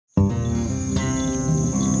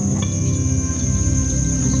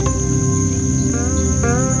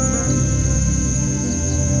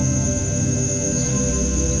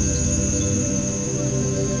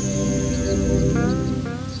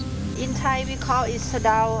call it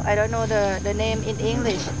sadao. I don't know the name in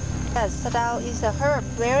English. Yes, sadao is a herb,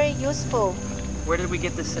 very useful. Where did we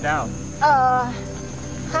get the sadao?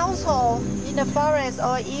 Household in the forest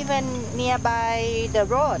or even nearby the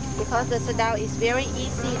road, because the sadao is very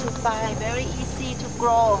easy to find, very easy to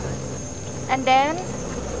grow. And then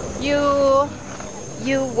you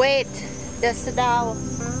weight the sadao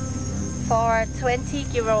for 20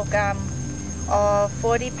 kilogram or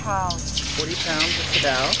 40 pounds. 40 pounds of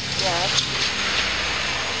sadao? Yes.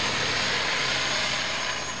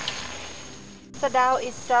 Sadao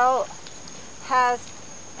itself has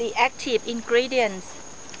the active ingredients.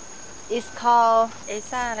 It's called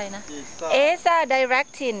Aza-directin.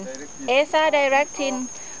 Aza-directin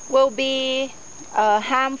will be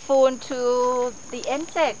harmful to the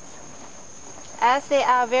insects as they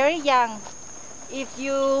are very young. If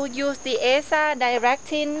you use the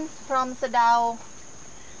Aza-directin from sadao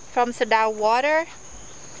water,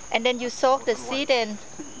 and then you soak the seed in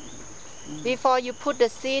before you put the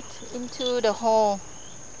seed into the hole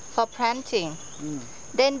for planting,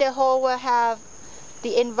 then the hole will have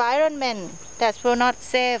the environment that will not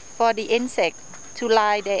safe for the insect to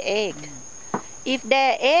lay their egg. If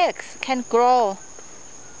their eggs can grow,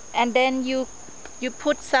 and then you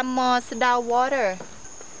put some more sadao water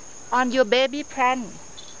on your baby plant,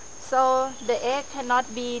 so the egg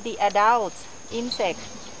cannot be the adult insect,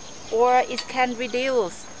 or it can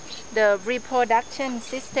reduce the reproduction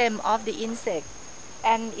system of the insect,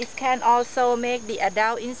 and it can also make the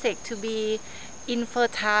adult insect to be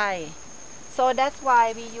infertile. So that's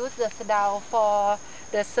why we use the sadao for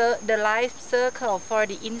the life circle for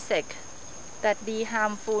the insect that be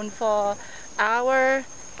harmful for our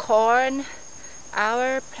corn,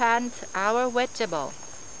 our plant, our vegetable.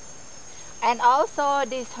 And also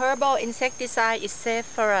this herbal insecticide is safe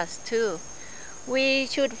for us too. We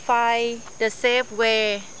should find the safe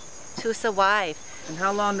way to survive. And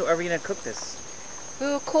how long are we going to cook this? We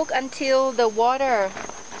will cook until the water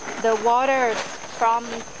from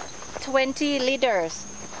 20 liters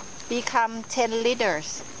become 10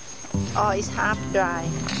 liters, or it's half dry.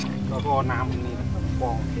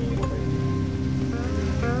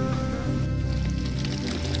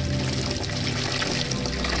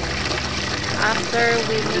 After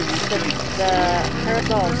we mix the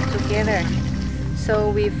herbals together, so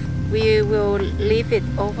we will leave it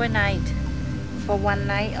overnight for 1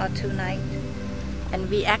 night or 2 nights, and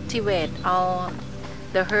we activate all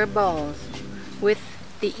the herbals with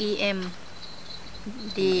the EM,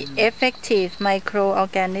 the effective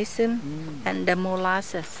microorganism, and the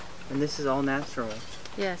molasses. And this is all natural?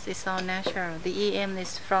 Yes, it's all natural. The EM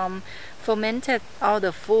is from fermented all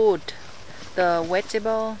the food, the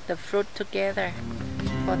vegetable, the fruit together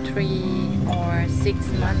for 3 or 6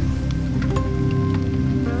 months.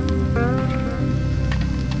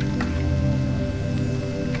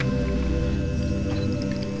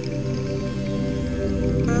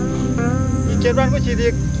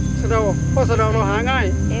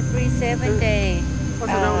 Every 7 days,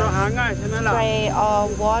 spray or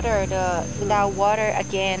water the sadao water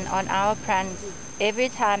again on our plants. Every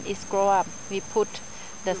time it's grow up, we put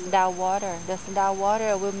the sadao water. The sadao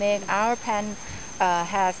water will make our plant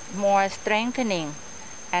has more strengthening,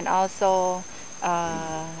 and also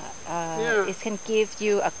it can give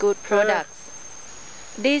you a good products.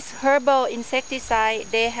 This herbal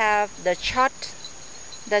insecticide, they have the short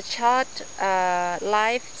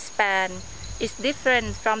lifespan is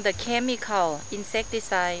different from the chemical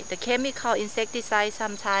insecticide. The chemical insecticide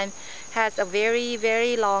sometimes has a very,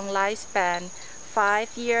 very long lifespan,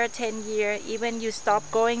 5 years, 10 years, even you stop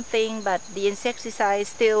growing thing, but the insecticide is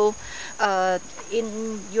still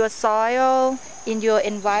in your soil, in your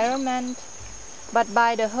environment. But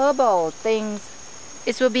by the herbal things,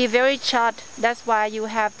 it will be very short. That's why you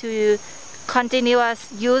have to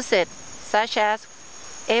continuous use it, such as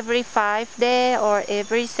every 5 days or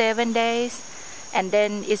every 7 days, and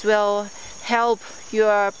then it will help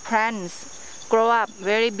your plants grow up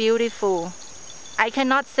very beautiful. I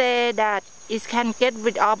cannot say that it can get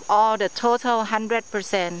rid of all the total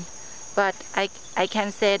 100%, but I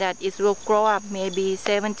can say that it will grow up maybe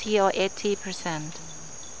 70 or 80%.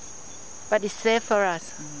 But it's safe for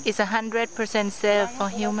us. It's 100% safe for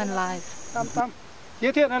human life.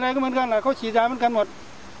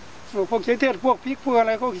 พวกเชื้อเทศพวกพริกพวกอะไ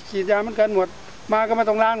รเขาฉีดยาเหมือนกันหมดมาก็ไม่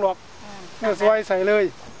ต้องล้างหรอกซอยใส่เลย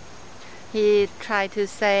He tried to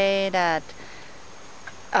say that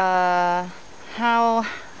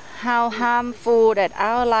how harmful that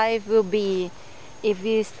our life will be if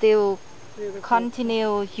we still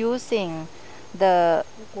continue using the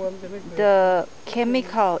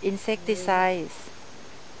chemical insecticides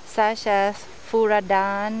such as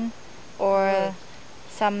furadan or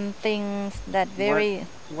some things that very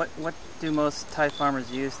What do most Thai farmers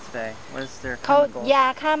use today? What is their เขา chemical? ยา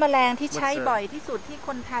ฆ่าแมลงที่ใช้ What's the- บ่อยที่สุดที่ค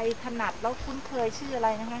นไทยถนัดแล้วคุ้นเคยชื่ออะไร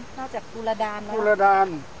นะคะนอกจากฟูราดานแล้ว กุลดาน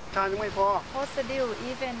ทานยังไม่พอ Posidil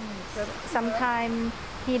even sometimes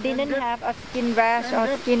he didn't have a skin rash or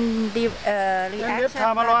skin เล็บ reaction ทา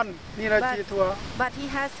มารอนนี่ละจีทัว but he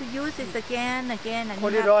has to use it again and he has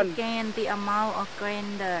Polydon. to gain the amount of grain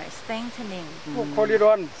the strengthening พวกโคลิด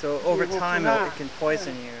อน So over time it can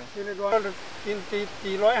poison you. โคลิดอนกิน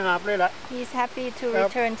ตีร้อยหาบเลยล่ะ he's happy to Yep.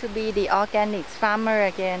 return to be the organic farmer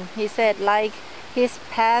again he said like his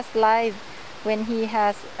past life when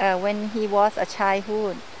he was a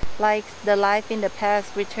childhood like the life in the past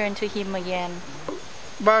returned to him again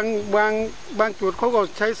บางจุดเขาก็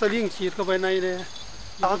ใช้สลิงฉีดเข้าไปในเลย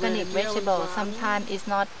organic vegetable sometimes is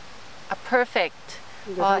not a perfect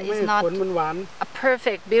จะ or ทำให้ is not ผลมันหวาน a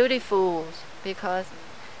perfect beautiful because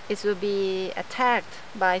it will be attacked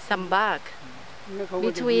by some bug แล้วเขาก็จะ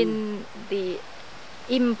between the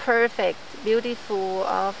imperfect beautiful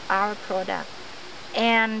of our product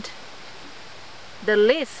and the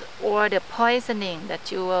list or the poisoning that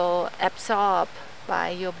you will absorb by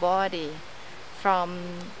your body from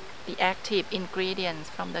the active ingredients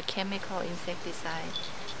from the chemical insecticide.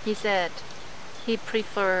 He said he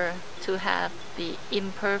prefer to have the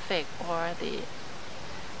imperfect or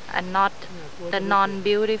not the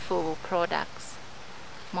non-beautiful products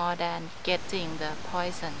more than getting the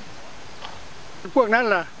poison. พวกนั้น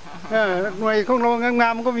ล่ะหน่วยของเรางา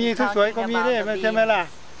มๆก็มีสวยๆก็มีได้ใช่ไหมล่ะ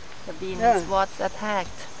The beans was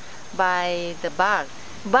attacked by the bug,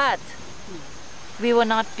 but we will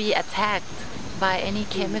not be attacked by any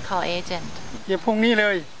chemical agent. เก็บพวกนี้เล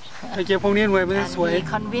ยเก็บพวกนี้หน่วยมัน And สวย he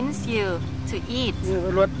convinced you to eat.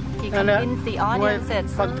 รส He นั่นแหละ convinced the หน่วย audiences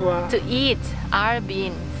ฟักถั่ว to eat our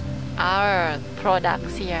beans, our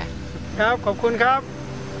products here. ครับขอบคุณครับ